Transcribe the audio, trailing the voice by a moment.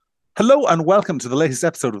Hello and welcome to the latest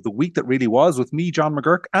episode of The Week That Really Was with me, John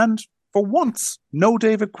McGurk, and for once, no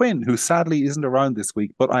David Quinn, who sadly isn't around this week,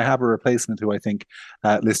 but I have a replacement who I think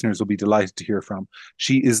listeners will be delighted to hear from.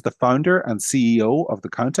 She is the founder and CEO of The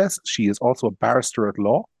Countess. She is also a barrister at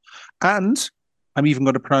law, and I'm even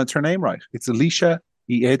going to pronounce her name right. It's Alicia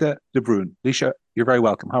Ieda de Bruin. Alicia, you're very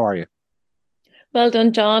welcome. How are you? Well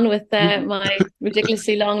done, John, with my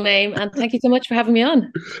ridiculously long name. And thank you so much for having me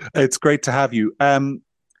on. It's great to have you.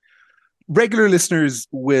 Regular listeners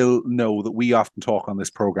will know that we often talk on this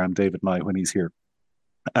program, David and I, when he's here,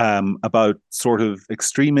 about sort of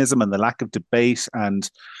extremism and the lack of debate and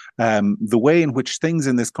the way in which things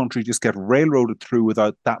in this country just get railroaded through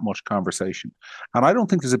without that much conversation. And I don't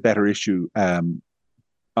think there's a better issue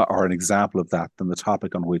or an example of that than the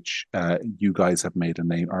topic on which you guys have made a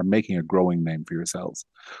name, are making a growing name for yourselves.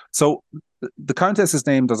 So the Countess is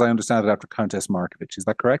named, as I understand it, after Countess Markievicz. Is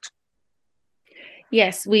that correct?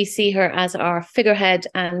 Yes, we see her as our figurehead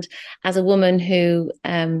and as a woman who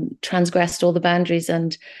transgressed all the boundaries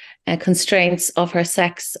and constraints of her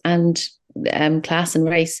sex and class and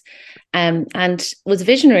race, and was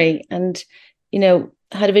visionary and,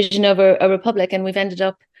 had a vision of a republic. And we've ended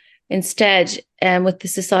up instead with the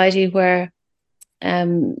society where,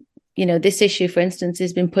 this issue, for instance,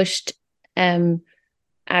 has been pushed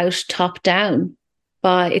out top down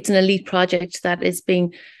by, it's an elite project that is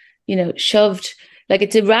being, shoved. Like,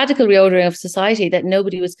 it's a radical reordering of society that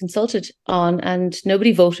nobody was consulted on and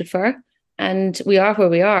nobody voted for. And we are where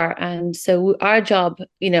we are. And so our job,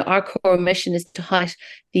 our core mission is to highlight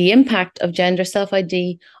the impact of gender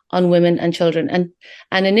self-ID on women and children.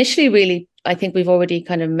 And initially, really, I think we've already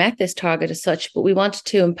kind of met this target as such, but we wanted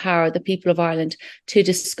to empower the people of Ireland to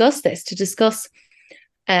discuss this, to discuss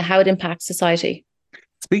how it impacts society.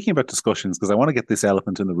 Speaking about discussions, because I want to get this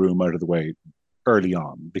elephant in the room out of the way early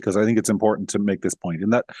on, because I think it's important to make this point in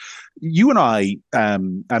that you and I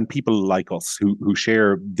and people like us who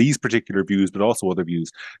share these particular views, but also other views,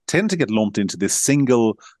 tend to get lumped into this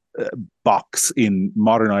single box in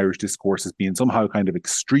modern Irish discourse as being somehow kind of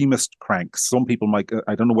extremist cranks. Some people might,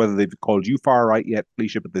 I don't know whether they've called you far right yet,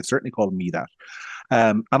 Felicia, but they've certainly called me that.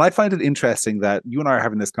 And I find it interesting that you and I are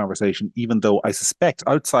having this conversation, even though I suspect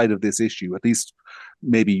outside of this issue, at least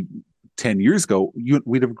maybe 10 years ago,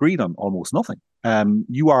 we'd have agreed on almost nothing.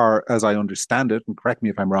 You are, as I understand it, and correct me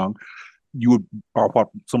if I'm wrong, you are what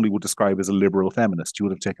somebody would describe as a liberal feminist. You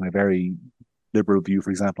would have taken a very liberal view,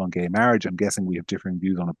 for example, on gay marriage. I'm guessing we have differing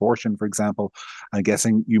views on abortion, for example. I'm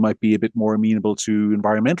guessing you might be a bit more amenable to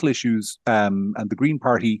environmental issues and the Green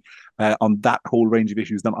Party on that whole range of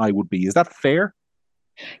issues than I would be. Is that fair?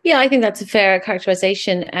 Yeah, I think that's a fair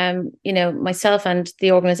characterization. Myself and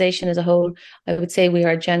the organization as a whole, I would say we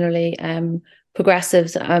are generally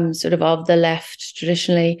progressives, sort of the left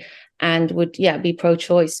traditionally, and would, be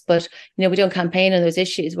pro-choice. But, we don't campaign on those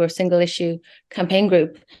issues. We're a single issue campaign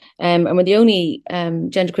group. And we're the only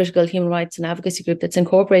gender critical human rights and advocacy group that's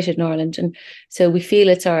incorporated in Ireland. And so we feel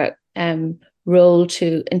it's our role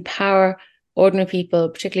to empower ordinary people,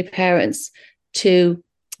 particularly parents, to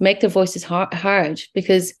make their voices heard,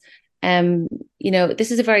 because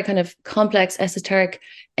this is a very kind of complex, esoteric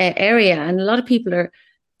area, and a lot of people are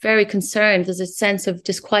very concerned. There's a sense of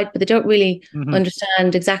disquiet, but they don't really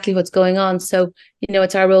understand exactly what's going on. So,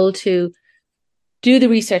 it's our role to do the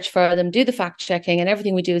research for them, do the fact checking, and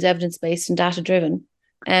everything we do is evidence based and data driven.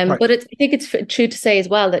 Right. But I think it's true to say as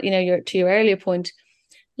well that, to your earlier point,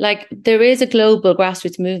 like, there is a global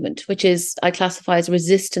grassroots movement, which is, I classify as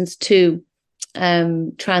resistance to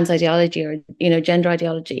trans ideology or gender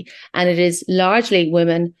ideology, and it is largely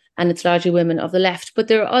women, and it's largely women of the left, but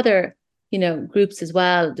there are other groups as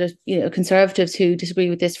well. There's conservatives who disagree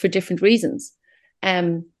with this for different reasons,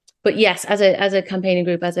 but yes, as a campaigning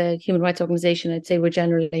group, as a human rights organization, I'd say we're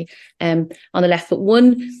generally on the left. But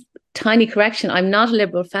one tiny correction: I'm not a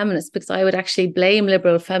liberal feminist, because I would actually blame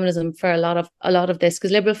liberal feminism for a lot of this,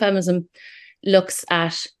 because liberal feminism looks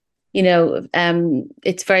at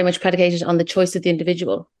it's very much predicated on the choice of the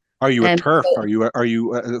individual. Are you a TERF? So, Are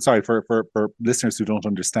you sorry, for listeners who don't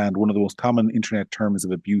understand, one of the most common internet terms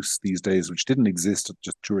of abuse these days, which didn't exist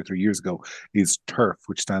just 2 or 3 years ago, is TERF,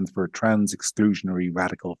 which stands for Trans Exclusionary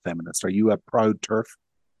Radical Feminist. Are you a proud TERF?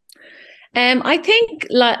 I think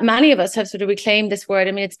many of us have sort of reclaimed this word.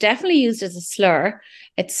 I mean, it's definitely used as a slur.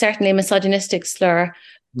 It's certainly a misogynistic slur,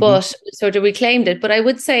 but sort of reclaimed it. But I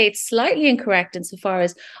would say it's slightly incorrect insofar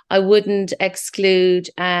as I wouldn't exclude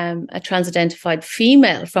a trans-identified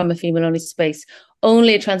female from a female-only space,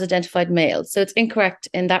 only a trans-identified male. So it's incorrect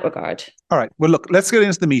in that regard. All right. Well, look, let's get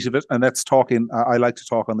into the meat of it, and let's talk in. I like to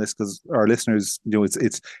talk on this because our listeners,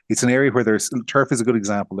 it's an area where there's TERF is a good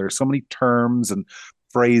example. There are so many terms and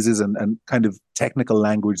phrases and kind of technical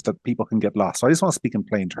language that people can get lost. So I just want to speak in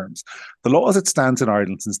plain terms. The law as it stands in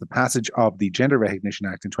Ireland since the passage of the Gender Recognition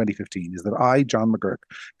Act in 2015 is that I, John McGurk,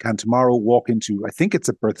 can tomorrow walk into, I think it's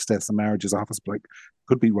a births, deaths and marriages office, but I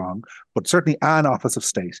could be wrong, but certainly an office of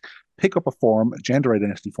state, pick up a form, a gender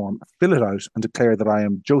identity form, fill it out and declare that I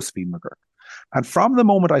am Josephine McGurk. And from the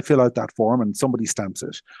moment I fill out that form and somebody stamps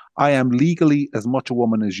it, I am legally as much a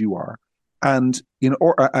woman as you are. And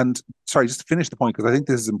sorry, just to finish the point, because I think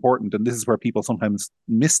this is important, and this is where people sometimes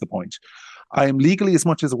miss the point. I am legally as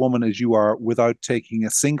much as a woman as you are without taking a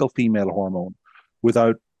single female hormone,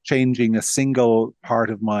 without changing a single part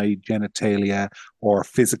of my genitalia or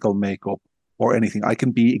physical makeup or anything. I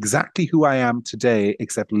can be exactly who I am today,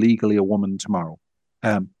 except legally a woman tomorrow.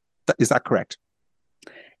 Is that correct?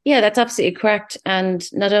 Yeah, that's absolutely correct. And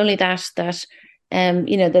not only that,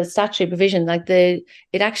 the statutory provision,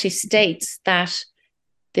 it actually states that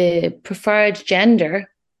the preferred gender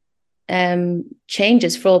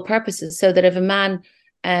changes for all purposes. So that if a man,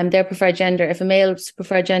 their preferred gender, if a male's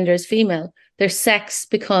preferred gender is female, their sex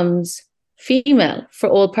becomes female for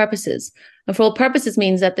all purposes. And for all purposes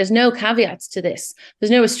means that there's no caveats to this. There's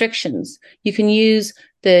no restrictions. You can use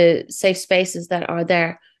the safe spaces that are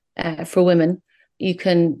there for women. You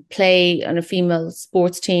can play on a female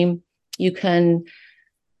sports team. You can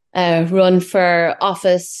run for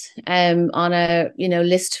office on a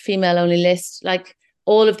list, female only list. Like,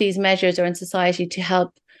 all of these measures are in society to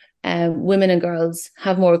help women and girls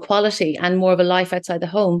have more equality and more of a life outside the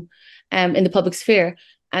home in the public sphere.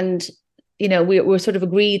 And we're sort of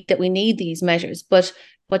agreed that we need these measures. But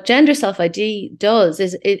what gender self-ID does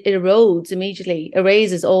is it erodes immediately,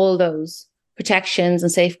 erases all those protections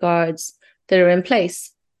and safeguards that are in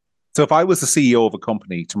place. So if I was the CEO of a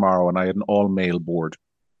company tomorrow and I had an all-male board,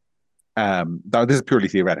 now this is purely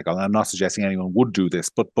theoretical, and I'm not suggesting anyone would do this,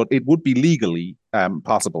 but it would be legally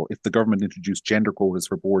possible if the government introduced gender quotas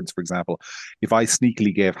for boards, for example. If I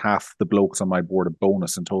sneakily gave half the blokes on my board a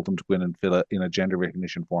bonus and told them to go in and fill in a gender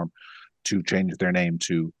recognition form to change their name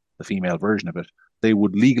to the female version of it, they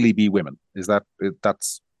would legally be women.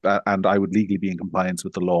 And I would legally be in compliance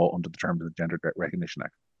with the law under the terms of the Gender Recognition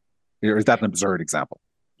Act. Or is that an absurd example?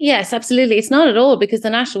 Yes, absolutely. It's not at all, because the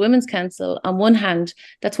National Women's Council, on one hand,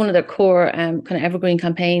 that's one of their core kind of evergreen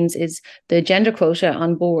campaigns, is the gender quota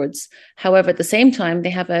on boards. However, at the same time, they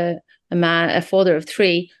have a father of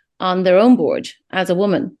three on their own board as a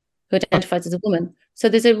woman who identifies as a woman. So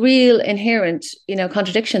there's a real inherent,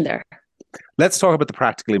 contradiction there. Let's talk about the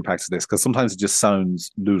practical impacts of this, because sometimes it just sounds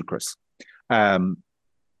ludicrous.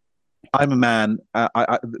 I'm a man.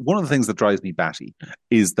 One of the things that drives me batty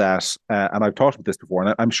is that, and I've talked about this before,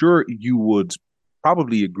 and I'm sure you would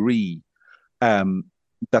probably agree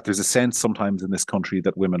that there's a sense sometimes in this country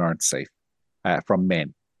that women aren't safe from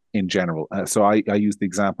men in general. So I use the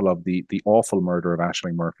example of the awful murder of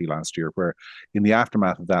Aisling Murphy last year, where in the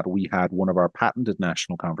aftermath of that, we had one of our patented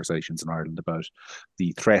national conversations in Ireland about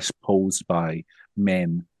the threat posed by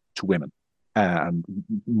men to women. And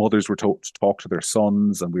mothers were told to talk to their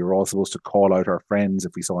sons, and we were all supposed to call out our friends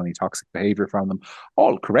if we saw any toxic behavior from them.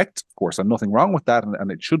 All correct, of course, and nothing wrong with that,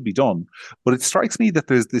 and it should be done. But it strikes me that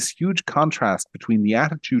there's this huge contrast between the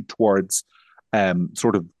attitude towards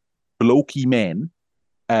sort of blokey men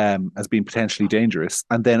as being potentially dangerous,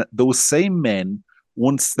 and then those same men,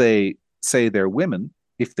 once they say they're women,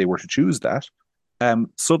 if they were to choose that,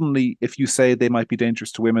 suddenly, if you say they might be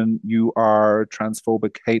dangerous to women, you are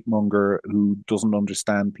transphobic hate monger who doesn't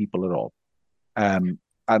understand people at all.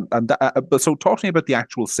 But so, talk to me about the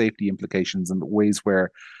actual safety implications and the ways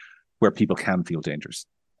where people can feel dangerous.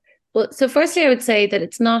 Well, so firstly, I would say that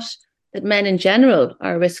it's not that men in general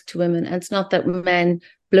are a risk to women, and it's not that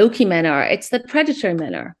blokey men are. It's that predatory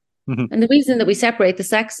men are. Mm-hmm. And the reason that we separate the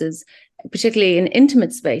sexes, particularly in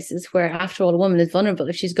intimate spaces where, after all, a woman is vulnerable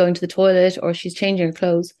if she's going to the toilet or she's changing her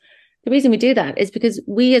clothes, the reason we do that is because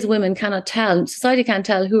we as women cannot tell, society can't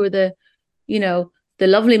tell who are the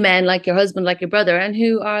lovely men like your husband, like your brother, and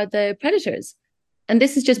who are the predators. And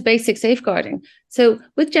this is just basic safeguarding. So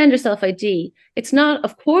with gender self-ID, it's not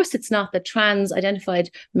that trans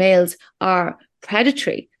identified males are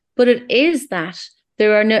predatory, but it is that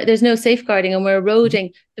there's no safeguarding, and we're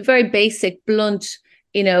eroding the very basic, blunt,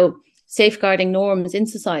 safeguarding norms in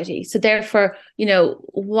society. So therefore,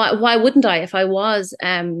 why wouldn't I, if I was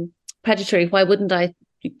predatory, why wouldn't I,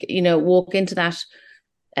 walk into that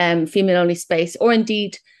female-only space? Or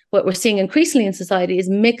indeed, what we're seeing increasingly in society is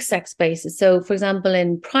mixed sex spaces. So, for example,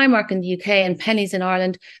 in Primark in the UK and Penneys in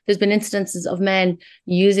Ireland, there's been instances of men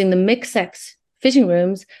using the mixed sex fitting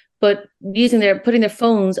rooms, but putting their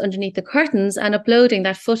phones underneath the curtains and uploading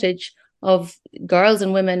that footage of girls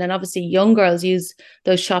and women, and obviously young girls use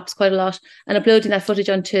those shops quite a lot, and uploading that footage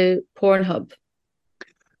onto Pornhub.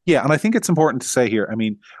 Yeah, and I think it's important to say here. I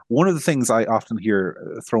mean, one of the things I often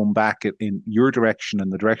hear thrown back in your direction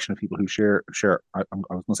and the direction of people who share. I was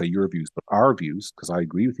going to say your views, but our views, because I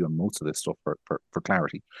agree with you on most of this stuff for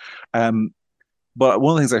clarity. But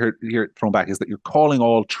one of the things I hear thrown back is that you're calling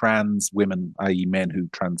all trans women, i.e., men who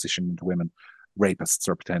transition into women, rapists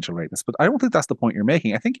or potential rapists. But I don't think that's the point you're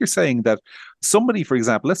making. I think you're saying that somebody, for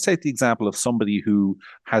example, let's take the example of somebody who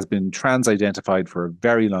has been trans identified for a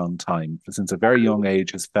very long time, since a very young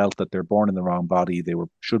age, has felt that they're born in the wrong body,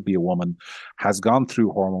 should be a woman, has gone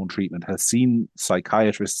through hormone treatment, has seen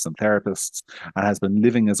psychiatrists and therapists, and has been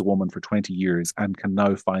living as a woman for 20 years and can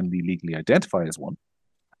now finally legally identify as one.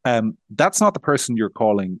 That's not the person you're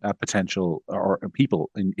calling a potential, or people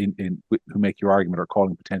who make your argument are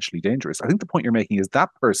calling potentially dangerous. I think the point you're making is that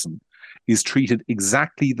person is treated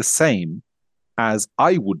exactly the same as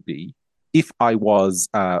I would be if I was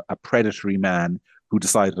a predatory man who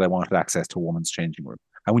decided I wanted access to a woman's changing room.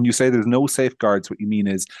 And when you say there's no safeguards, what you mean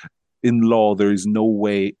is in law, there is no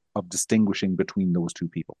way of distinguishing between those two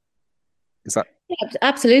people. Is that? Yeah,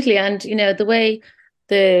 absolutely. And, the way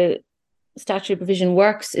the statutory provision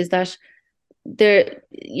works is that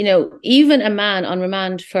even a man on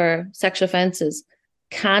remand for sexual offences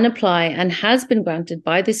can apply and has been granted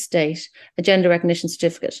by the state a gender recognition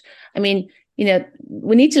certificate. I mean,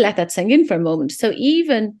 we need to let that sink in for a moment. So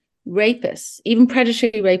even rapists, even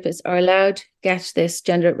predatory rapists, are allowed to get this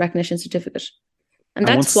gender recognition certificate. And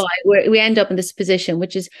that's why we end up in this position,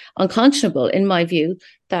 which is unconscionable, in my view,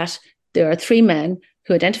 that there are 3 men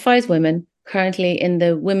who identify as women currently in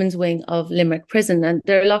the women's wing of Limerick prison, and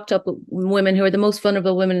they're locked up with women who are the most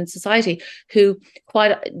vulnerable women in society, who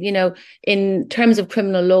in terms of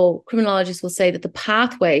criminal law, criminologists will say that the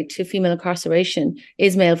pathway to female incarceration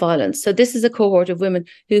is male violence. So this is a cohort of women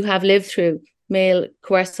who have lived through male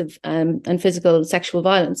coercive and physical sexual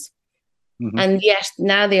violence. Mm-hmm. And yet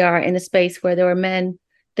now they are in a space where there are men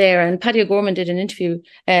there. And Paddy O'Gorman did an interview,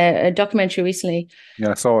 a documentary recently.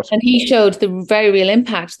 Yeah, I saw it. And he showed the very real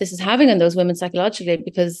impact this is having on those women psychologically,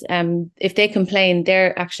 because if they complain,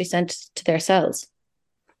 they're actually sent to their cells.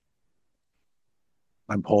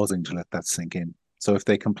 I'm pausing to let that sink in. So if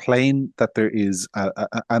they complain that there is,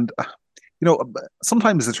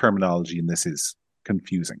 sometimes the terminology in this is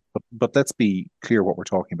confusing, but let's be clear what we're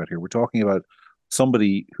talking about here. We're talking about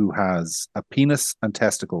somebody who has a penis and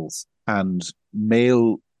testicles and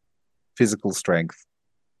male physical strength,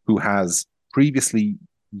 who has previously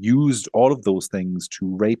used all of those things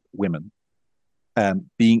to rape women,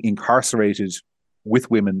 being incarcerated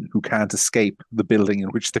with women who can't escape the building in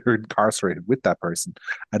which they're incarcerated with that person.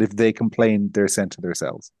 And if they complain, they're sent to their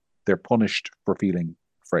cells. They're punished for feeling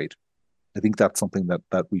afraid. I think that's something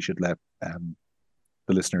that we should let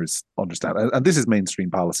the listeners understand. And this is mainstream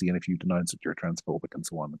policy, and if you denounce it, you're transphobic and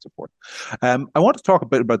so on and so forth. I want to talk a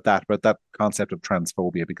bit about that concept of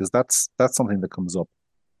transphobia, because that's something that comes up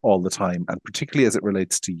all the time, and particularly as it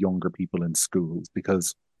relates to younger people in schools,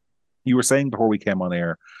 because you were saying before we came on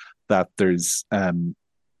air that there's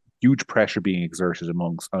huge pressure being exerted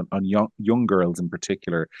on young girls in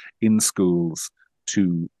particular in schools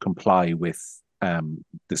to comply with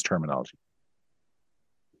this terminology.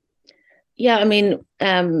 Yeah, I mean,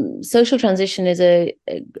 social transition is a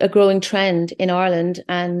growing trend in Ireland,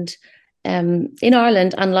 and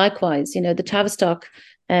likewise, the Tavistock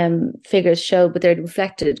figures show, but they're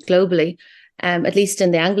reflected globally, at least in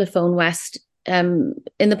the Anglophone West. In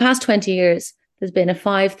the past 20 years, there's been a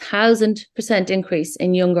 5,000% increase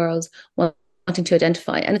in young girls wanting to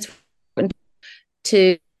identify. And it's important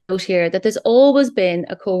to note here that there's always been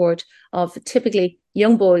a cohort of typically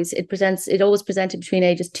young boys. It always presented between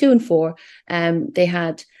ages 2 and 4. They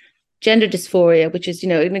had gender dysphoria, which is,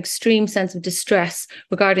 an extreme sense of distress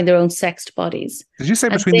regarding their own sexed bodies. Did you say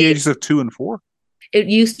between the ages of 2 and 4? It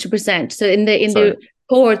used to present. So in the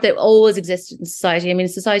cohort that always existed in society. I mean,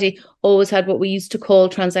 society always had what we used to call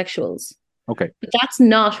transsexuals. Okay. But that's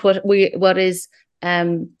not what is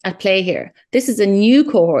at play here. This is a new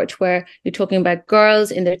cohort where you're talking about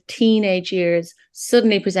girls in their teenage years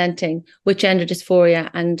suddenly presenting with gender dysphoria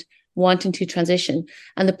and wanting to transition.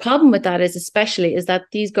 And the problem with that is that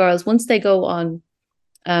these girls, once they go on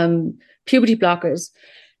puberty blockers,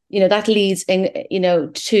 that leads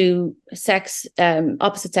to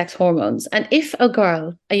opposite sex hormones. And if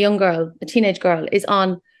a young girl, a teenage girl, is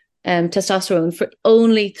on testosterone for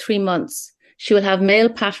only 3 months, she will have male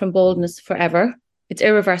pattern baldness forever. It's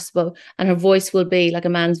irreversible, and her voice will be like a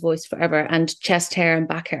man's voice forever, and chest hair and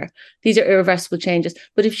back hair. These are irreversible changes.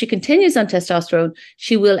 But if she continues on testosterone,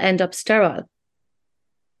 she will end up sterile.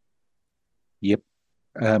 Yep.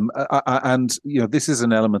 And this is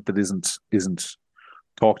an element that isn't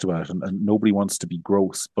talked about, and nobody wants to be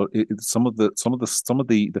gross, but some of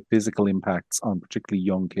the physical impacts on particularly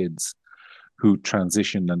young kids who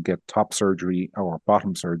transition and get top surgery or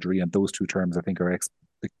bottom surgery, and those two terms I think are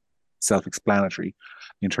self-explanatory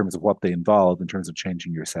in terms of what they involve in terms of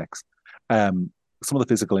changing your sex. Some of the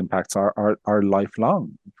physical impacts are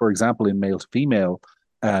lifelong. For example, in male to female,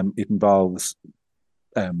 it involves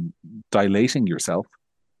um, dilating yourself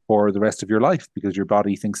for the rest of your life because your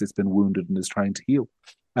body thinks it's been wounded and is trying to heal.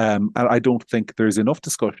 And I don't think there's enough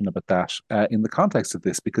discussion about that in the context of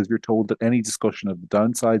this, because you're told that any discussion of the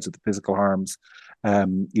downsides of the physical harms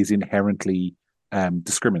is inherently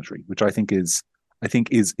discriminatory, which I think is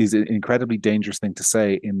an incredibly dangerous thing to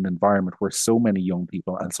say in an environment where so many young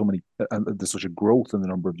people and there's such a growth in the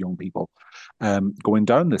number of young people going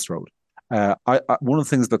down this road. One of the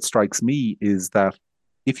things that strikes me is that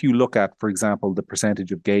if you look at, for example, the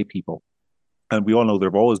percentage of gay people, and we all know there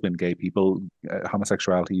have always been gay people,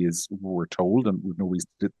 homosexuality is, we're told, and we've no reason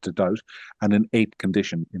to doubt, an innate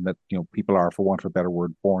condition in that, people are, for want of a better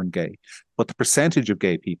word, born gay. But the percentage of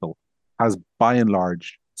gay people has, by and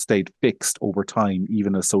large, stayed fixed over time,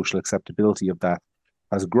 even as social acceptability of that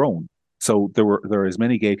has grown. So there are as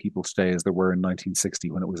many gay people today as there were in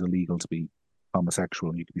 1960 when it was illegal to be homosexual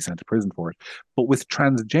and you could be sent to prison for it. But with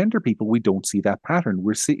transgender people, we don't see that pattern.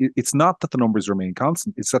 It's not that the numbers remain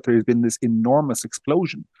constant, it's that there's been this enormous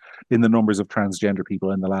explosion in the numbers of transgender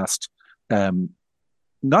people in the last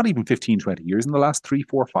not even 15, 20 years, in the last 3,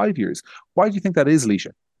 4, 5 years. Why do you think that is,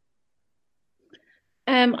 Leisha?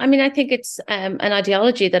 I mean, I think it's an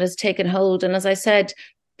ideology that has taken hold, and as I said,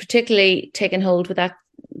 particularly taken hold with that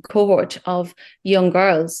cohort of young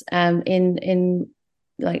girls in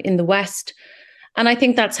like in the West. And I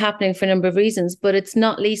think that's happening for a number of reasons, but it's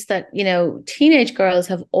not least that, teenage girls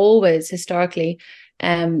have always historically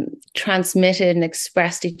transmitted and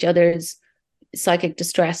expressed each other's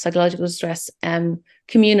psychological distress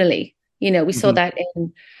communally. We saw Mm-hmm. that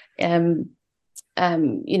in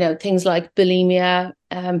things like bulimia,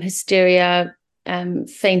 hysteria,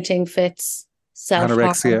 fainting fits, self-harm,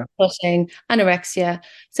 Anorexia. cutting, anorexia.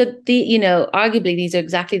 So arguably these are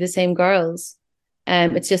exactly the same girls.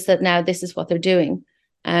 It's just that now this is what they're doing.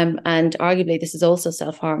 And arguably this is also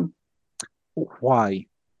self-harm. Why?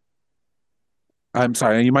 I'm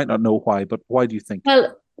sorry, you might not know why, but why do you think?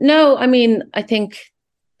 Well, no, I mean, I think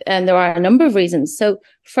there are a number of reasons. So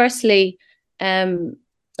firstly,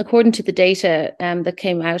 according to the data that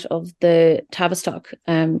came out of the Tavistock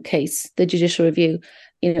case, the judicial review,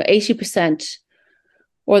 80%,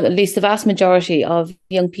 or at least the vast majority of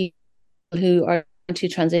young people who are to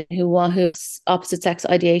transition, who opposite sex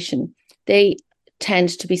ideation, they tend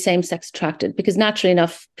to be same sex attracted, because naturally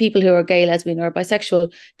enough, people who are gay, lesbian, or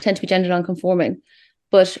bisexual tend to be gender non-conforming.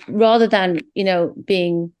 But rather than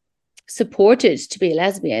being supported to be a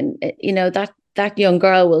lesbian, that young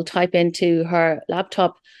girl will type into her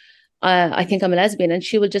laptop, I think I'm a lesbian, and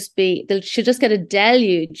she'll just get a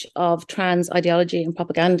deluge of trans ideology and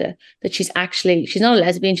propaganda that she's not a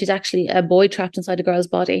lesbian, she's actually a boy trapped inside a girl's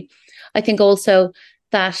body. I think also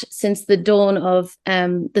that since the dawn of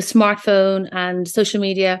the smartphone and social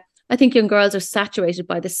media, I think young girls are saturated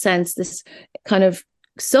by this kind of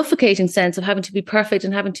suffocating sense of having to be perfect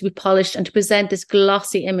and having to be polished and to present this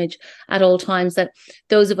glossy image at all times, that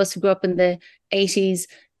those of us who grew up in the 80s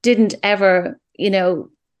didn't ever,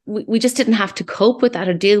 we just didn't have to cope with that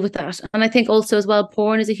or deal with that. And I think also as well,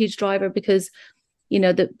 porn is a huge driver, because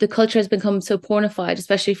the culture has become so pornified,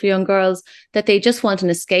 especially for young girls, that they just want an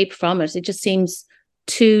escape from it. It just seems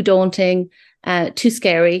too daunting, too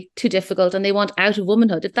scary, too difficult, and they want out of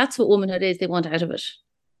womanhood. If that's what womanhood is, they want out of it.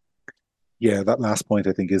 Yeah, that last point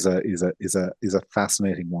I think is a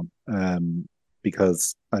fascinating one.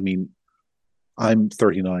 Because I mean, I'm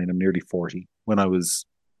 39, I'm nearly 40.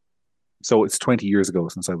 So it's 20 years ago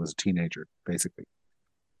since I was a teenager, basically.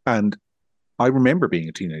 And I remember being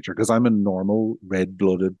a teenager because I'm a normal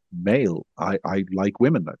red-blooded male. I like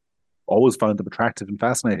women. I've always found them attractive and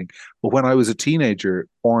fascinating. But when I was a teenager,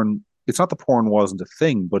 it's not that porn wasn't a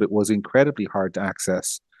thing, but it was incredibly hard to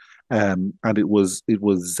access. And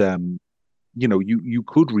you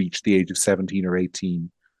could reach the age of 17 or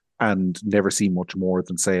 18 and never see much more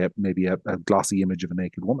than, say, maybe a glossy image of a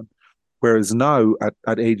naked woman. Whereas now,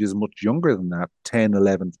 at ages much younger than that, 10,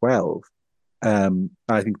 11, 12,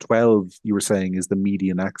 I think 12, you were saying, is the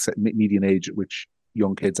median age at which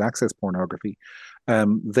young kids access pornography.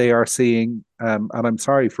 They are seeing, and I'm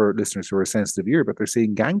sorry for listeners who are sensitive ear, but they're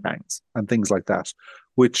seeing gangbangs and things like that,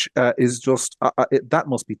 which is just, that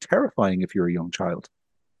must be terrifying if you're a young child.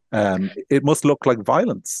 It must look like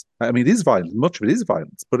violence. I mean, it is violence. Much of it is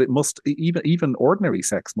violence, but it must even ordinary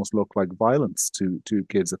sex must look like violence to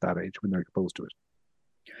kids at that age when they're exposed to it.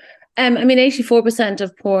 I mean, 84%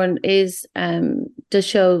 of porn does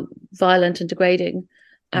show violent and degrading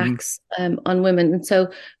acts on women. And so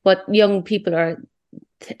what young people are,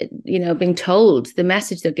 being told, the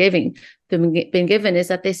message they're being given is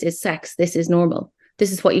that this is sex, this is normal,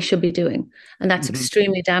 this is what you should be doing. And that's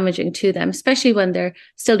extremely damaging to them, especially when they're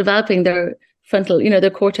still developing their frontal, their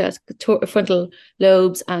cortex, frontal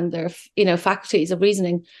lobes and their, faculties of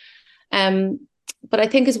reasoning. But I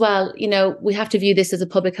think as well, we have to view this as a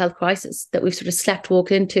public health crisis that we've sort of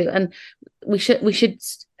walked into, and we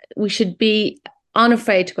should be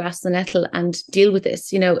unafraid to grasp the nettle and deal with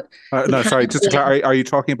this. No, sorry, just to clarify, are you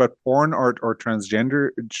talking about porn or transgender?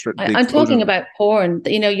 I'm talking about porn.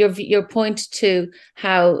 Your point to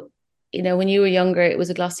how, when you were younger, it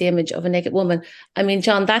was a glossy image of a naked woman. I mean,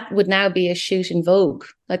 John, that would now be a shoot in Vogue.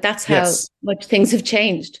 Like that's how much things have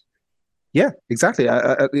changed. Yeah, exactly.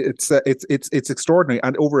 It's extraordinary,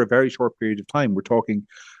 and over a very short period of time, we're talking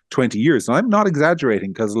 20 years. And I'm not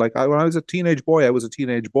exaggerating because, when I was a teenage boy, I was a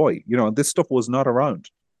teenage boy. And this stuff was not around,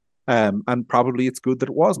 and probably it's good that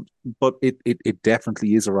it wasn't. But it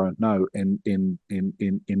definitely is around now in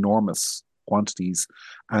enormous quantities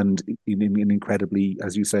and in incredibly,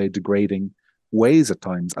 as you say, degrading ways at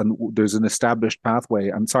times. And there's an established pathway.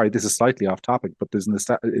 I'm sorry, this is slightly off topic, but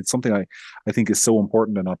it's something I think is so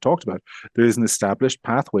important and not talked about. There is an established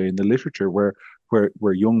pathway in the literature where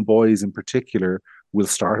young boys in particular will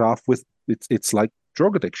start off with, it's like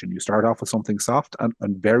drug addiction. You start off with something soft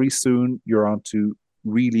and very soon you're on to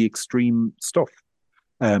really extreme stuff.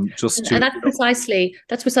 And that's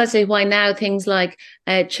precisely why now things like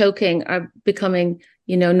choking are becoming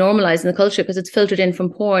normalized in the culture, because it's filtered in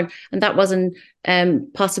from porn, and that wasn't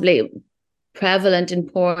possibly prevalent in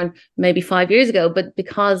porn maybe 5 years ago, but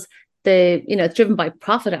because it's driven by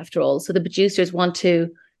profit after all, so the producers want to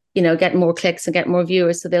get more clicks and get more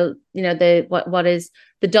viewers, so they'll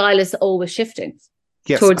the dial is always shifting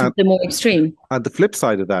towards the more extreme. And the flip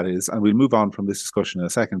side of that is, and we'll move on from this discussion in a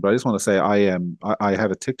second, but I just want to say I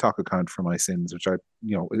have a TikTok account for my sins, which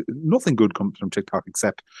nothing good comes from TikTok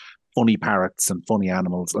except funny parrots and funny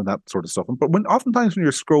animals and that sort of stuff. But oftentimes when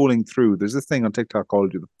you're scrolling through, there's this thing on TikTok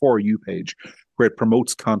called the For You page, where it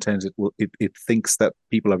promotes content it thinks that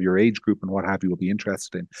people of your age group and what have you will be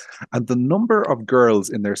interested in. And the number of girls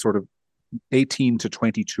in their sort of 18 to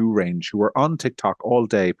 22 range who are on TikTok all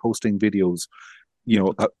day posting videos,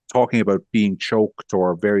 talking about being choked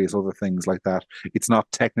or various other things like that. It's not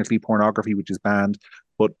technically pornography, which is banned,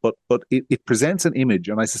 but it presents an image,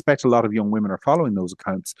 and I suspect a lot of young women are following those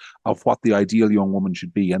accounts of what the ideal young woman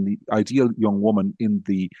should be. And the ideal young woman in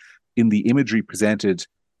the imagery presented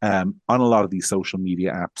on a lot of these social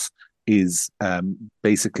media apps is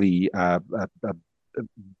basically a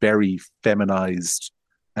very feminized,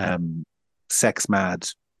 sex mad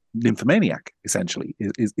nymphomaniac, essentially,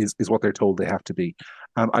 is what they're told they have to be.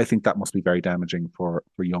 And I think that must be very damaging for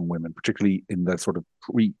young women, particularly in the sort of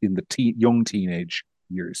young teenage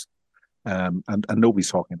years. And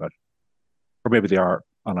nobody's talking about it. Or maybe they are,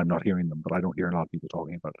 and I'm not hearing them, but I don't hear a lot of people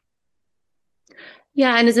talking about it.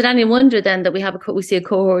 Yeah, and is it any wonder then that we see a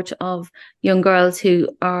cohort of young girls who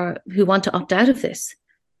want to opt out of this?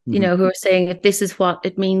 Who are saying, if this is what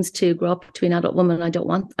it means to grow up to be an adult woman, I don't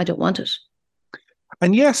want it.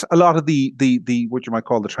 And yes, a lot of the what you might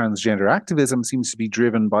call the transgender activism seems to be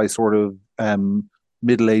driven by sort of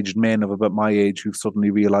middle-aged men of about my age who've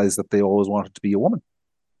suddenly realized that they always wanted to be a woman.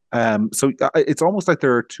 So it's almost like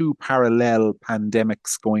there are two parallel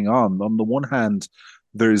pandemics going on. On the one hand,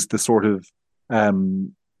 there's the sort of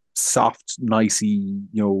soft, nicey,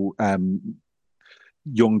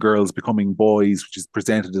 young girls becoming boys, which is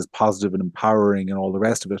presented as positive and empowering and all the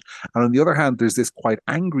rest of it. And on the other hand, there's this quite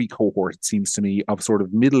angry cohort, it seems to me, of sort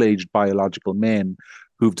of middle-aged biological men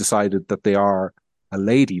who've decided that they are a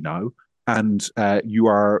lady now, and you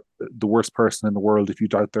are the worst person in the world if you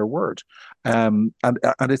doubt their word. And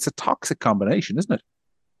it's a toxic combination, isn't it?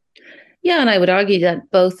 Yeah, and I would argue that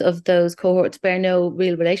both of those cohorts bear no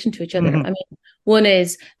real relation to each other. I mean, one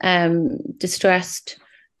is distressed,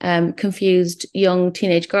 confused young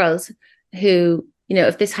teenage girls who,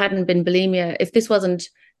 if this hadn't been bulimia, if this wasn't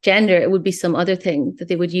gender, it would be some other thing that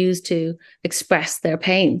they would use to express their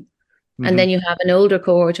pain. And then you have an older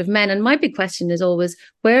cohort of men. And my big question is always,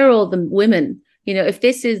 where are all the women? If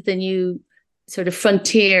this is the new sort of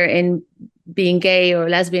frontier in being gay or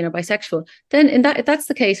lesbian or bisexual, then if that's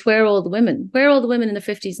the case, where are all the women? Where are all the women in the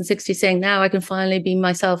 50s and 60s saying, now I can finally be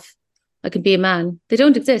myself, I can be a man? They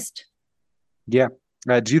don't exist. Yeah.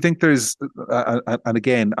 Do you think there's, and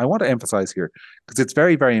again, I want to emphasize here because it's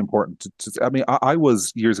very, very important. I mean, I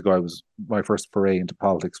was years ago, I was my first foray into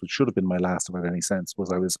politics, which should have been my last if I had any sense,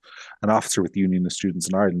 was I was an officer with the Union of Students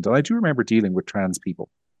in Ireland. And I do remember dealing with trans people.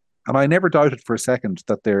 And I never doubted for a second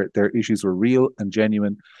that their issues were real and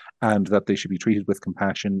genuine and that they should be treated with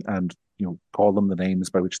compassion and, call them the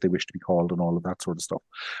names by which they wish to be called and all of that sort of stuff.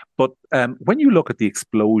 But when you look at the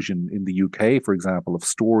explosion in the UK, for example, of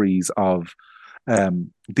stories of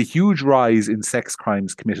the huge rise in sex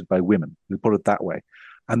crimes committed by women, we'll put it that way.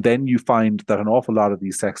 And then you find that an awful lot of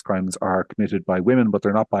these sex crimes are committed by women, but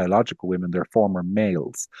they're not biological women, they're former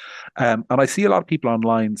males. And I see a lot of people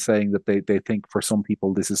online saying that they think for some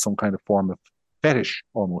people this is some kind of form of fetish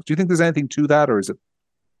almost. Do you think there's anything to that, or is it?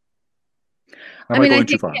 I Am I mean, I going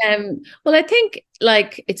too think, far? well, I think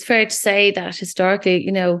like it's fair to say that historically,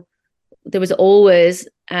 there was always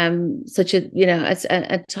such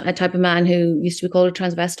a type of man who used to be called a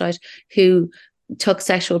transvestite who took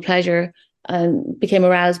sexual pleasure and became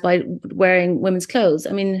aroused by wearing women's clothes.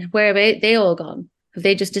 I mean, where have they all gone? Have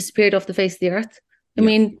they just disappeared off the face of the earth? I Yeah.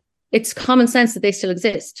 mean, it's common sense that they still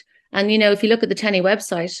exist. And if you look at the Tenny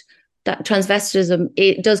website, that transvestism,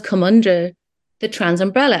 it does come under the trans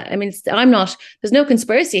umbrella. I mean, there's no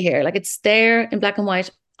conspiracy here. Like, it's there in black and white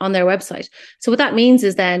on their website. So what that means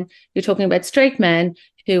is then you're talking about straight men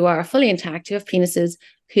who are fully intact, who have penises,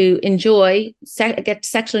 who get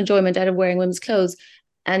sexual enjoyment out of wearing women's clothes.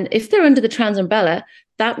 And if they're under the trans umbrella,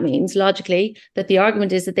 that means logically that the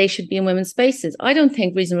argument is that they should be in women's spaces. I don't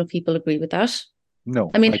think reasonable people agree with that.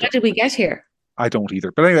 No, I mean, I how don't. did we get here? I don't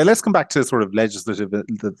either. But anyway, let's come back to sort of legislative.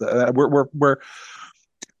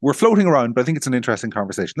 We're floating around, but I think it's an interesting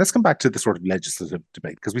conversation. Let's come back to the sort of legislative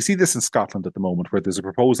debate because we see this in Scotland at the moment, where there's a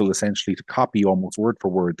proposal essentially to copy almost word for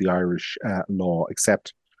word the Irish law,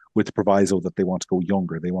 except with the proviso that they want to go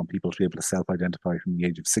younger. They want people to be able to self-identify from the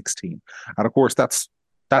age of 16, and of course that's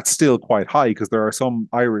still quite high because there are some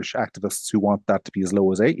Irish activists who want that to be as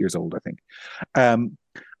low as 8 years old, I think. Um,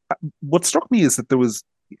 what struck me is that there was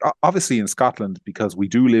obviously in Scotland, because we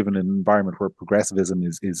do live in an environment where progressivism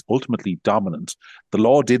is ultimately dominant, the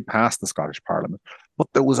law did pass the Scottish Parliament, but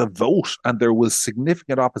there was a vote and there was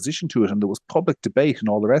significant opposition to it and there was public debate and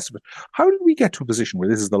all the rest of it. How did we get to a position where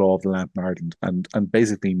this is the law of the land in Ireland and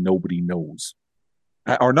basically nobody knows?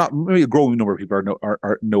 Or not, maybe a growing number of people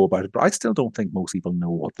know about it, but I still don't think most people know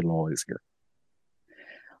what the law is here.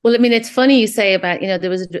 Well, I mean, it's funny you say about, there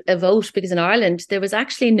was a vote because in Ireland, there was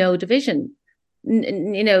actually no division.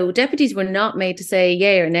 Deputies were not made to say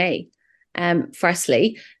yay or nay.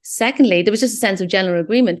 Firstly. Secondly, there was just a sense of general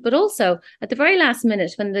agreement. But also, at the very last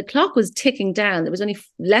minute, when the clock was ticking down, there was only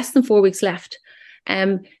less than 4 weeks left.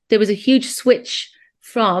 There was a huge switch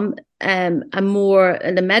from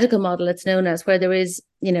the medical model, it's known as, where there is,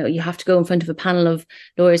 you have to go in front of a panel of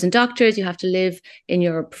lawyers and doctors, you have to live in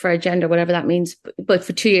your preferred gender, whatever that means, but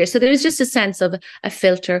for 2 years. So there is just a sense of a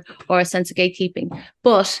filter or a sense of gatekeeping.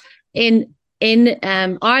 But in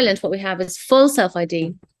Ireland, what we have is full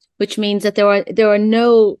self-ID, which means that there are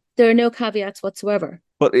no caveats whatsoever.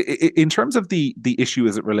 But in terms of the issue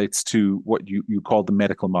as it relates to what you call the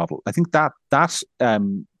medical model, I think that's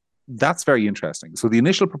very interesting. So the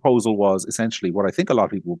initial proposal was essentially what I think a lot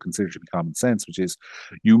of people would consider to be common sense, which is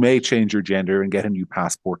you may change your gender and get a new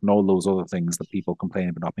passport and all those other things that people complain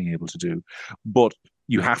about not being able to do. But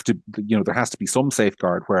you have to, there has to be some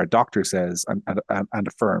safeguard where a doctor says and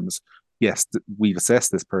affirms, yes, we've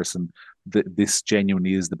assessed this person, this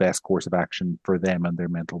genuinely is the best course of action for them and their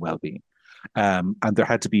mental well-being. And there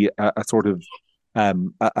had to be a sort of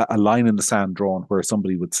a line in the sand drawn where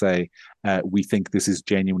somebody would say, we think this is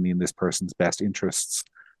genuinely in this person's best interests.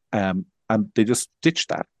 And they just ditched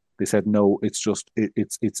that. They said, no, it's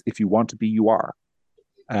if you want to be, you are.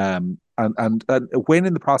 And when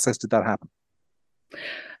in the process did that happen?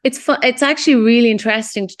 It's actually really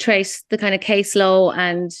interesting to trace the kind of case law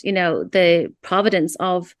and, the providence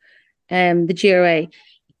of the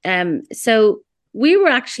GRA. So we were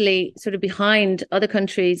actually sort of behind other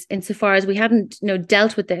countries insofar as we hadn't,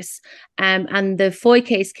 dealt with this. And the Foy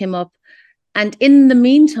case came up. And in the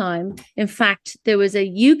meantime, in fact, there was a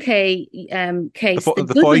UK case.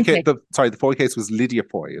 The Foy case was Lydia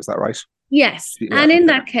Foy, is that right? Yes. Yeah. And in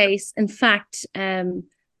that case, in fact, the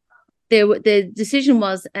decision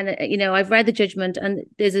was, and I've read the judgment, and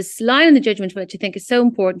there's a line in the judgment which I think is so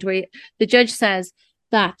important, where the judge says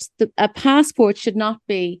that a passport should not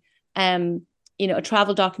be a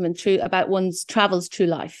travel document about one's travels through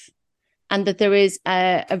life, and that there is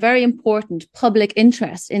a very important public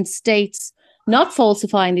interest in states not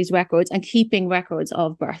falsifying these records and keeping records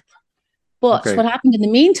of birth. But what happened in the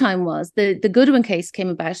meantime was the Goodwin case came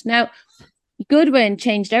about. Now, Goodwin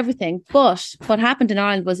changed everything. But what happened in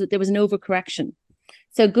Ireland was that there was an overcorrection.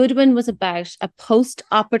 So Goodwin was about a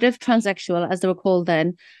post-operative transsexual, as they were called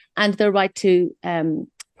then, and their right to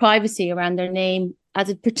privacy around their name as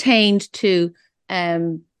it pertained to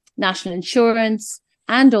national insurance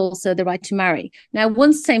and also the right to marry. Now,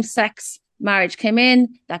 once same-sex marriage came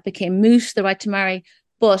in, that became moot, the right to marry.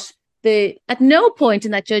 But at no point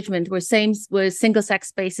in that judgment were single-sex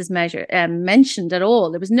spaces mentioned at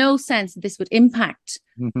all. There was no sense that this would impact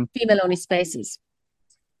female-only spaces.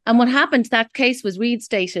 And what happened, that case was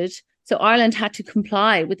reinstated. So Ireland had to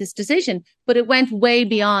comply with this decision, but it went way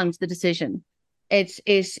beyond the decision. It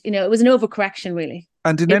was an overcorrection, really.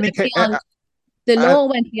 And in any case, the law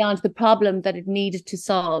went beyond the problem that it needed to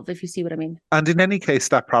solve, if you see what I mean. And in any case,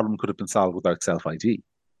 that problem could have been solved without self-ID.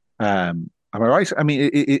 Am I right? I mean,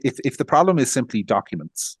 if the problem is simply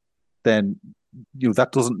documents, then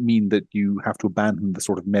that doesn't mean that you have to abandon the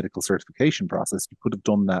sort of medical certification process. You could have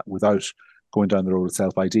done that without going down the road of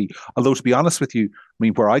self-ID. Although, to be honest with you, I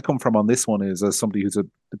mean, where I come from on this one is, as somebody who's a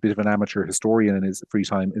bit of an amateur historian in his free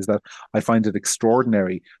time, is that I find it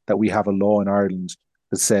extraordinary that we have a law in Ireland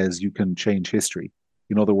that says you can change history.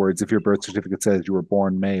 In other words, if your birth certificate says you were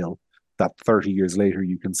born male, that 30 years later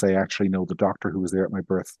you can say, actually, no, the doctor who was there at my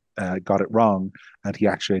birth got it wrong, and he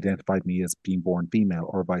actually identified me as being born female,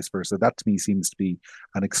 or vice versa. That to me seems to be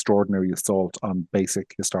an extraordinary assault on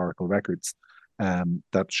basic historical records.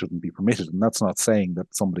 That shouldn't be permitted. And that's not saying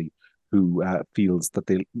that somebody who feels that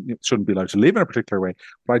they shouldn't be allowed to live in a particular way,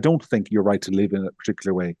 but I don't think your right to live in a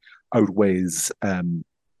particular way outweighs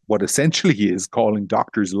what essentially is calling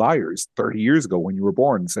doctors liars 30 years ago when you were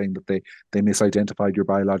born, saying that they misidentified your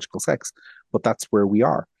biological sex. But that's where we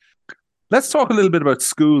are. Let's talk a little bit about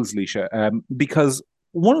schools, Laoise, because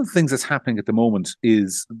one of the things that's happening at the moment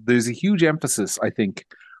is there's a huge emphasis, I think,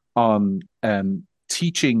 on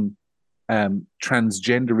teaching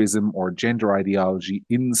transgenderism or gender ideology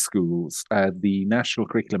in schools. The National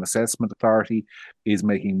Curriculum Assessment Authority is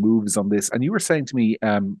making moves on this. And you were saying to me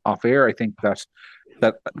off air, I think,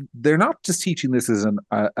 that they're not just teaching this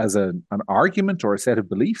as an argument or a set of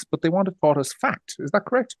beliefs, but they want it taught as fact. Is that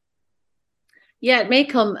correct? Yeah, it may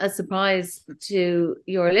come as a surprise to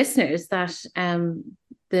your listeners that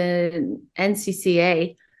the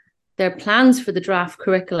NCCA, their plans for the draft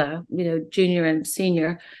curricula, junior and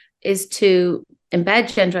senior, is to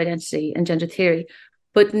embed gender identity and gender theory,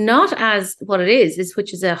 but not as what it is,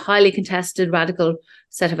 which is a highly contested, radical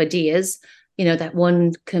set of ideas, that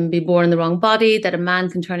one can be born in the wrong body, that a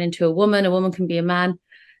man can turn into a woman can be a man,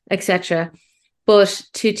 etc. But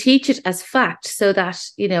to teach it as fact so that,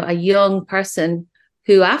 a young person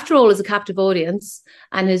who, after all, is a captive audience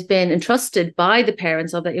and has been entrusted by the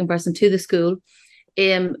parents of that young person to the school,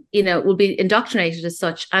 will be indoctrinated as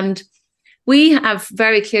such. And we have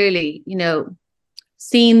very clearly,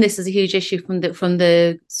 seen this as a huge issue from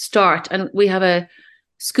the start. And we have a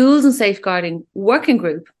schools and safeguarding working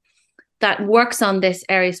group that works on this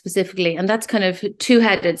area specifically. And that's kind of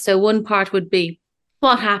two-headed. So one part would be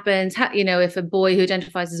what happens, if a boy who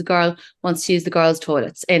identifies as a girl wants to use the girls'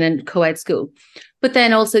 toilets in a co-ed school. But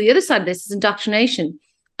then also the other side of this is indoctrination.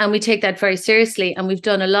 And we take that very seriously. And we've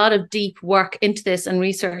done a lot of deep work into this and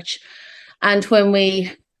research. And when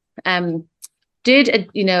we did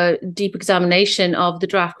a deep examination of the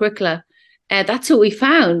draft curricula, that's what we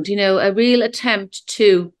found, a real attempt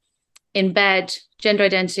to embed gender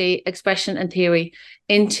identity, expression and theory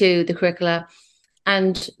into the curricula.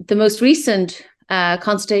 And the most recent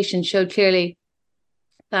consultation showed clearly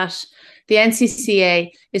that the NCCA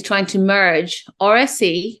is trying to merge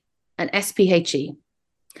RSE and SPHE.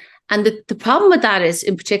 And the problem with that is,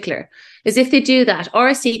 in particular, is if they do that,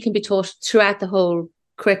 RSE can be taught throughout the whole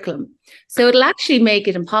curriculum. So it'll actually make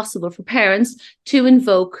it impossible for parents to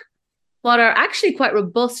invoke what are actually quite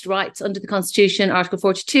robust rights under the Constitution, Article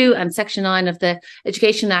 42 and Section 9 of the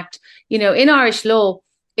Education Act. In Irish law,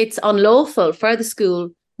 it's unlawful for the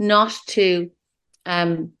school not to,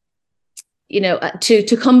 to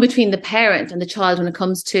come between the parent and the child when it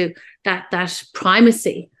comes to that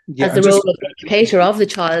primacy as the role of the educator of the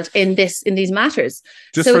child in these matters.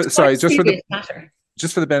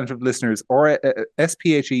 Just for the benefit of listeners,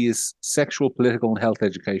 SPHE is sexual, political, and health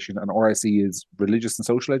education, and RSE is religious and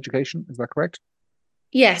social education. Is that correct?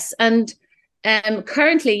 Yes, and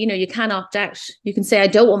currently, you can opt out. You can say, I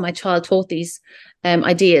don't want my child taught these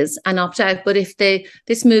ideas and opt out. But if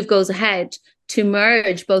this move goes ahead to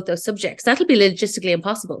merge both those subjects, that'll be logistically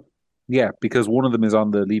impossible. Yeah, because one of them is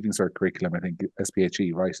on the Leaving Cert curriculum, I think,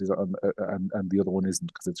 SPHE, right? Is on, and the other one isn't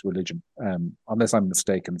because it's religion. Unless I'm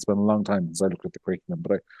mistaken. It's been a long time since I looked at the curriculum,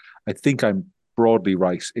 but I think I'm broadly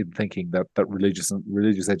right in thinking that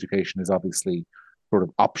religious education is obviously sort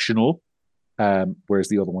of optional, whereas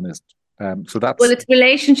the other one isn't. So Well, that's it's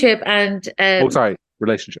relationship and sorry,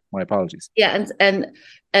 relationship. My apologies. yeah, and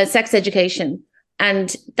sex education,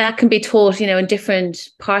 and that can be taught, in different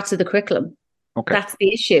parts of the curriculum. Okay. That's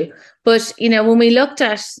the issue. But when we looked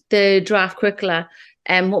at the draft curricula,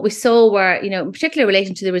 what we saw were, in particular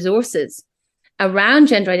relating to the resources around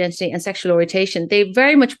gender identity and sexual orientation, they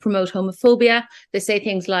very much promote homophobia. They say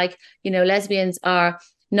things like, lesbians are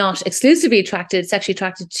not exclusively sexually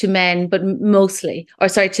attracted to men, but mostly, or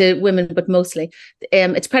sorry, to women, but mostly.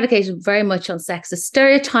 It's predicated very much on sexist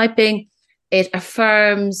stereotyping. It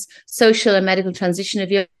affirms social and medical transition of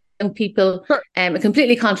young people. Sure. It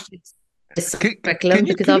completely contradicts this curriculum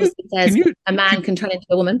because obviously it says a man can turn into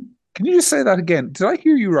a woman. Can you just say that again? Did I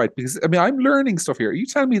hear you right? Because I'm learning stuff here. Are you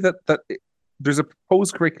telling me that there's a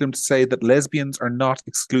proposed curriculum to say that lesbians are not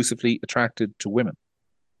exclusively attracted to women?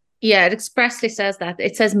 Yeah, it expressly says that.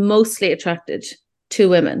 It says mostly attracted to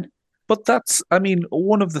women. But that's,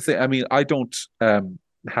 one of the things. I don't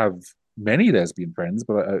have many lesbian friends,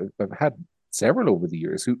 but I've had several over the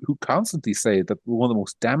years who constantly say that one of the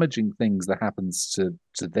most damaging things that happens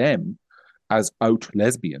to them as out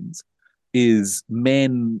lesbians is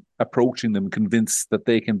men approaching them convinced that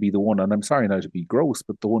they can be the one, and I'm sorry now to be gross,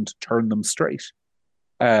 but the one to turn them straight.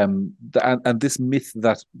 And this myth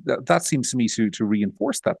that seems to me to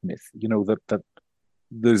reinforce that myth, that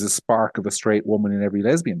there's a spark of a straight woman in every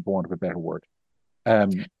lesbian, for want of a better word.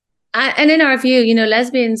 And in our view,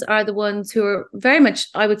 lesbians are the ones who are very much,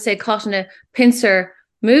 I would say, caught in a pincer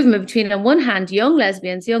movement between, on one hand, young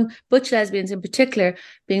lesbians, young butch lesbians in particular,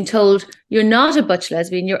 being told you're not a butch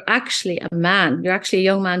lesbian, you're actually a man, you're actually a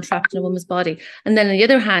young man trapped in a woman's body. And then on the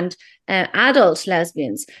other hand, adult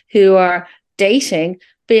lesbians who are dating,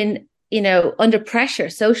 been, under pressure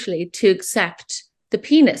socially to accept the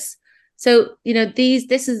penis. So,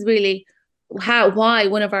 this is really why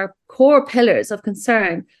one of our core pillars of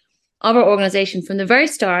concern of our organization from the very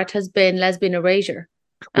start has been lesbian erasure.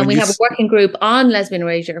 And we have a working group on lesbian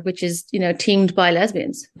erasure, which is, teamed by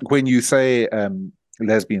lesbians. When you say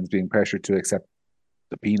lesbians being pressured to accept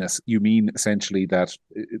the penis, you mean essentially that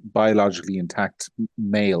biologically intact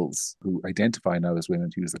males who identify now as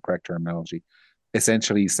women, to use the correct terminology,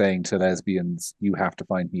 essentially saying to lesbians, you have to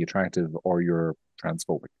find me attractive or you're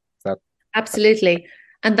transphobic. Is that absolutely?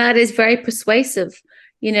 And that is very persuasive.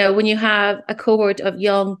 When you have a cohort of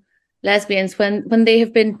young lesbians, when they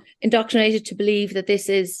have been indoctrinated to believe that this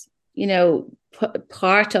is,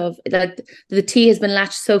 part of that, the T has been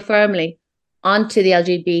latched so firmly onto the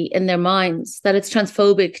LGB in their minds that it's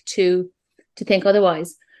transphobic to think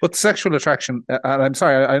otherwise. But sexual attraction, and I'm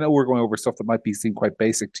sorry, I know we're going over stuff that might seem quite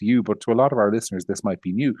basic to you, but to a lot of our listeners, this might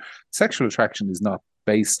be new. Sexual attraction is not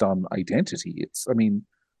based on identity.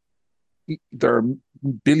 There are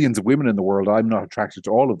billions of women in the world. I'm not attracted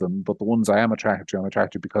to all of them, but the ones I am attracted to, I'm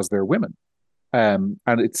attracted because they're women. And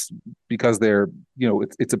it's because they're,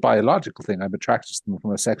 it's a biological thing. I'm attracted to them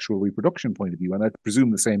from a sexual reproduction point of view. And I presume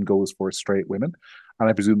the same goes for straight women. And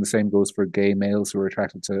I presume the same goes for gay males who are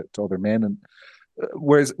attracted to other men. And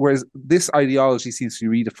whereas this ideology seems to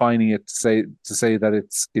be redefining it to say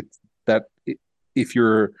that if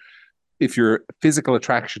your physical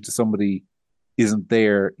attraction to somebody isn't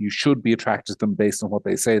there, you should be attracted to them based on what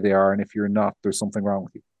they say they are, and if you're not, there's something wrong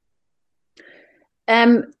with you.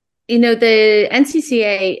 The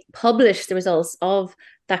NCCA published the results of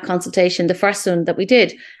that consultation, the first one that we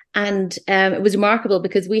did. And it was remarkable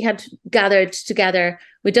because we had gathered together,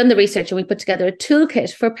 we'd done the research and we put together a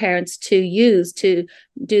toolkit for parents to use to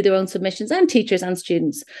do their own submissions, and teachers and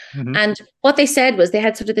students. Mm-hmm. And what they said was they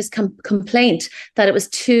had sort of this complaint that it was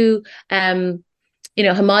too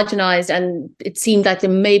homogenized, and it seemed like there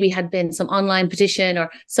maybe had been some online petition or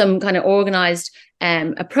some kind of organized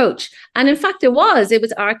approach. And in fact, it was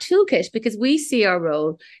our toolkit, because we see our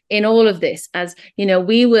role in all of this as,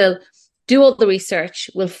 we will do all the research,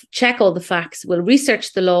 we'll check all the facts, we'll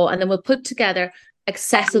research the law, and then we'll put together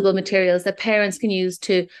accessible materials that parents can use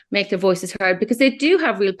to make their voices heard, because they do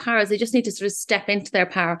have real powers. They just need to sort of step into their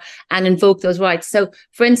power and invoke those rights. So,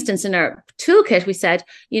 for instance, in our toolkit, we said,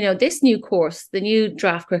 this new course, the new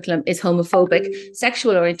draft curriculum, is homophobic.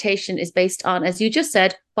 Sexual orientation is based on, as you just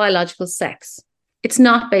said, biological sex. It's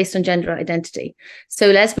not based on gender identity.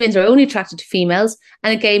 So lesbians are only attracted to females,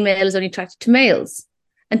 and a gay male is only attracted to males.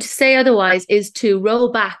 And to say otherwise is to roll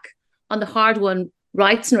back on the hard-won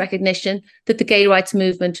rights and recognition that the gay rights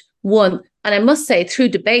movement won. And I must say, through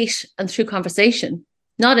debate and through conversation,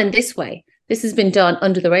 not in this way. This has been done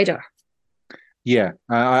under the radar. Yeah,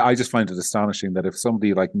 I just find it astonishing that if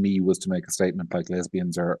somebody like me was to make a statement like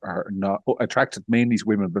lesbians are not attracted mainly to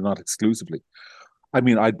women, but not exclusively, I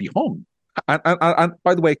mean, I'd be hung. And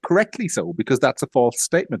by the way, correctly so, because that's a false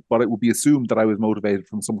statement. But it would be assumed that I was motivated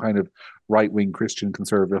from some kind of right wing Christian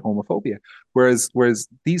conservative homophobia. Whereas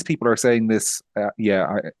these people are saying this, yeah,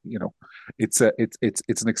 it's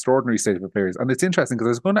an extraordinary state of affairs, and it's interesting because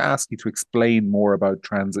I was going to ask you to explain more about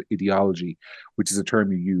trans ideology, which is a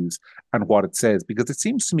term you use, and what it says, because it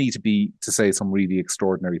seems to me to say some really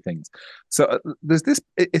extraordinary things. So there's this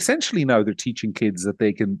essentially now they're teaching kids that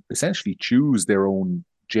they can essentially choose their own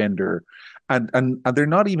gender, and they're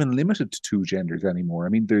not even limited to two genders anymore. I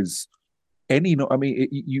mean, there's any no, I mean,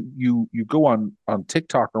 you go on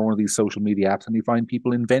TikTok or one of these social media apps, and you find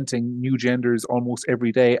people inventing new genders almost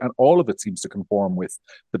every day, and all of it seems to conform with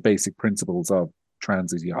the basic principles of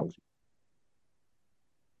trans ideology.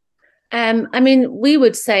 I mean, we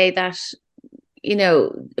would say that,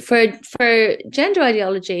 for gender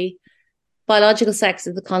ideology, biological sex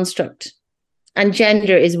is the construct and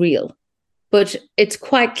gender is real. But it's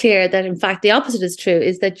quite clear that, in fact, the opposite is true: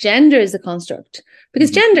 is that gender is the construct.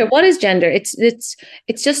 Because Mm-hmm. gender, what is gender? It's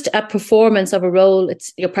just a performance of a role.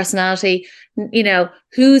 It's your personality.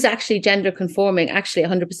 Who's actually gender conforming? Actually,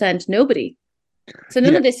 100%, nobody. So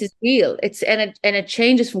none Yeah, of this is real. It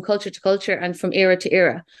changes from culture to culture and from era to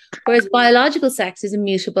era. Whereas biological sex is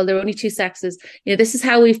immutable. There are only two sexes. This is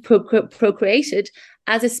how we've procreated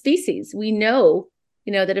as a species. We know,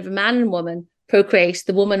 that if a man and a woman procreate,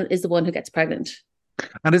 the woman is the one who gets pregnant.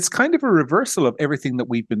 and it's kind of a reversal of everything that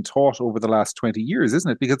we've been taught over the last 20 years,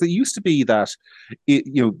 isn't it? Because it used to be that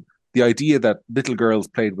the idea that little girls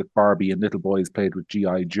played with Barbie and little boys played with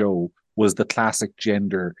GI Joe was the classic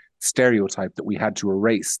gender stereotype that we had to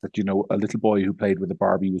erase, that a little boy who played with a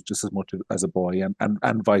Barbie was just as much as a boy,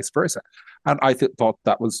 and vice versa. And I thought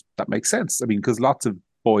that makes sense. I mean, because lots of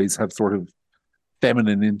boys have sort of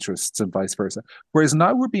feminine interests and vice versa. Whereas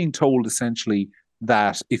now we're being told essentially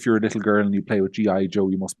that if you're a little girl and you play with GI Joe,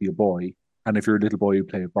 you must be a boy, and if you're a little boy who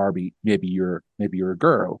play with Barbie, maybe you're a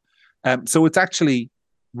girl. So it's actually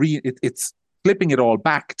it's flipping it all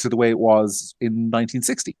back to the way it was in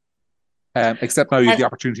 1960, except now you have the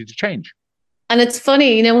opportunity to change. And it's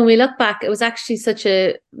funny, when we look back, it was actually such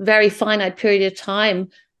a very finite period of time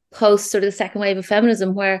post sort of the second wave of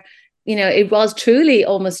feminism where, it was truly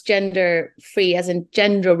almost gender free, as in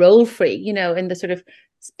gender role free, in the sort of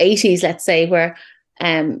 80s, let's say, where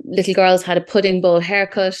little girls had a pudding bowl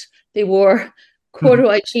haircut. They wore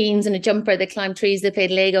corduroy jeans and a jumper. They climbed trees. They played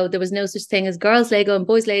Lego. There was no such thing as girls' Lego and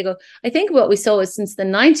boys' Lego. I think what we saw is since the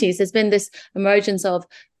 90s, there's been this emergence of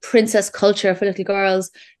princess culture for little girls.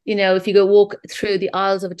 If you go walk through the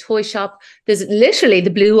aisles of a toy shop, there's literally the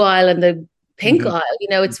blue aisle and the pink aisle.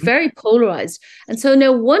 It's very polarized. And so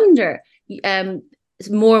no wonder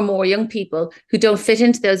more and more young people who don't fit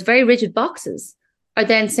into those very rigid boxes are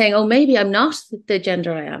then saying, oh, maybe I'm not the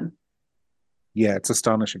gender I am. Yeah, it's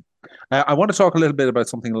astonishing. I want to talk a little bit about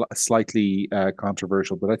something slightly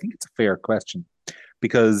controversial, but I think it's a fair question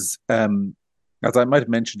because, as I might have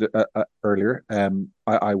mentioned earlier,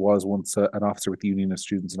 I was once an officer with the Union of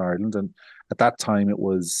Students in Ireland, and at that time it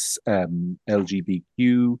was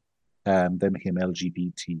LGBTQ, then became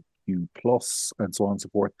LGBTQ plus, and so on and so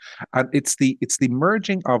forth. And it's the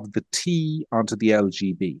merging of the T onto the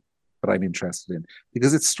LGB that I'm interested in,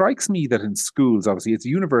 because it strikes me that in schools, obviously, it's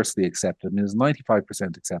universally accepted. I mean, there's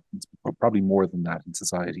 95% acceptance, probably more than that in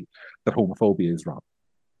society, that homophobia is wrong,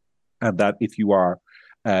 and that if you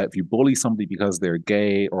bully somebody because they're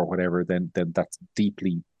gay or whatever, then that's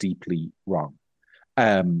deeply, deeply wrong.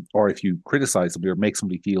 Or if you criticize somebody or make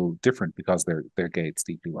somebody feel different because they're gay, it's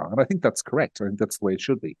deeply wrong. And I think that's correct. I think that's the way it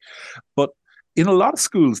should be. But in a lot of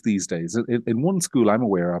schools these days, in one school I'm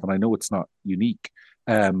aware of, and I know it's not unique,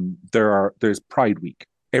 there's Pride Week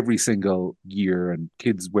every single year, and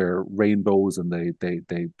kids wear rainbows, and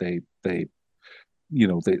they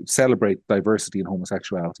celebrate diversity and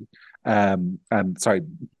homosexuality, and sorry,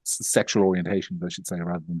 sexual orientation, I should say,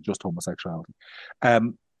 rather than just homosexuality.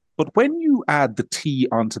 But when you add the T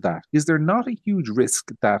onto that, is there not a huge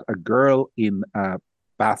risk that a girl in a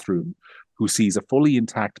bathroom who sees a fully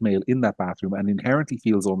intact male in that bathroom and inherently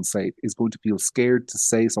feels unsafe is going to feel scared to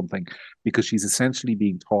say something because she's essentially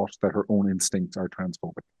being taught that her own instincts are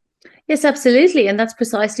transphobic? Yes, absolutely. And that's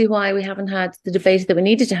precisely why we haven't had the debate that we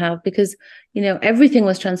needed to have, because, everything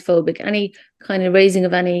was transphobic. Any kind of raising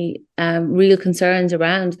of any real concerns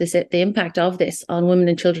around the impact of this on women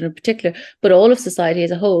and children in particular, but all of society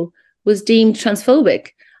as a whole, was deemed transphobic.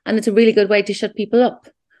 And it's a really good way to shut people up.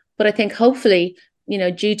 But I think hopefully,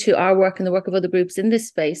 due to our work and the work of other groups in this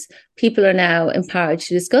space, people are now empowered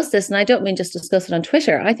to discuss this. And I don't mean just discuss it on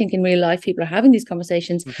Twitter. I think in real life, people are having these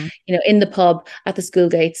conversations, in the pub, at the school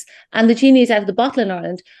gates, and the genie is out of the bottle in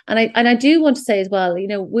Ireland. And I do want to say as well,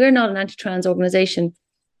 we're not an anti-trans organization.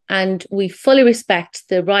 And we fully respect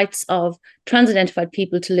the rights of trans-identified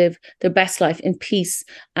people to live their best life in peace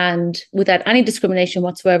and without any discrimination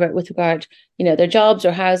whatsoever with regard, their jobs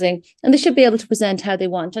or housing. And they should be able to present how they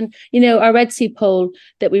want. And, our Red C poll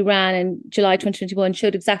that we ran in July 2021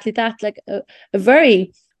 showed exactly that, like a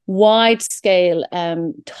very wide scale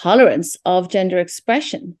tolerance of gender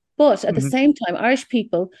expression. But at the same time, Irish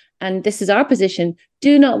people, and this is our position,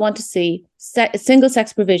 do not want to see single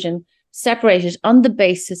sex provision separated on the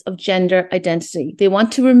basis of gender identity. They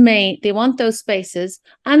want those spaces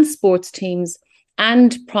and sports teams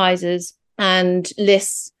and prizes and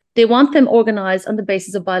lists. They want them organized on the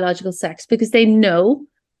basis of biological sex, because they know,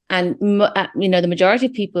 and the majority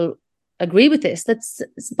of people agree with this, that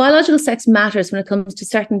biological sex matters when it comes to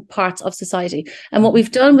certain parts of society. And what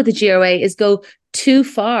we've done with the GRA is go too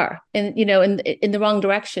far in the wrong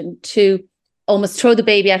direction, to almost throw the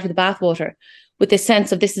baby out with the bathwater, with this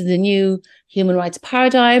sense of this is the new human rights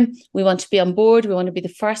paradigm. We want to be on board. We want to be the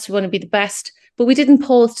first. We want to be the best. But we didn't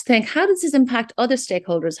pause to think, how does this impact other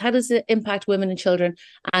stakeholders? How does it impact women and children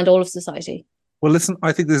and all of society? Well, listen,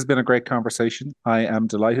 I think this has been a great conversation. I am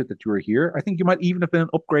delighted that you were here. I think you might even have been an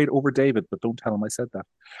upgrade over David, but don't tell him I said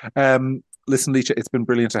that. Listen, Laoise, it's been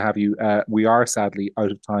brilliant to have you. We are sadly out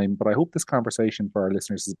of time, but I hope this conversation for our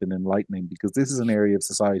listeners has been enlightening, because this is an area of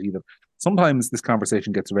society that sometimes this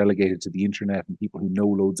conversation gets relegated to the internet and people who know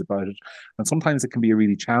loads about it. And sometimes it can be a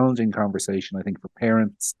really challenging conversation, I think, for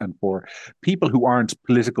parents and for people who aren't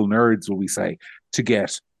political nerds, will we say, to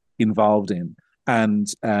get involved in. And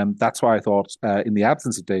that's why I thought, in the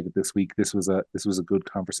absence of David this week, this was a good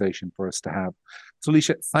conversation for us to have. So,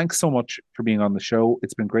 Laoise, thanks so much for being on the show.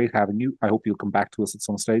 It's been great having you. I hope you'll come back to us at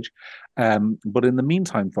some stage. But in the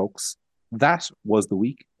meantime, folks, that was the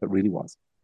week that really was.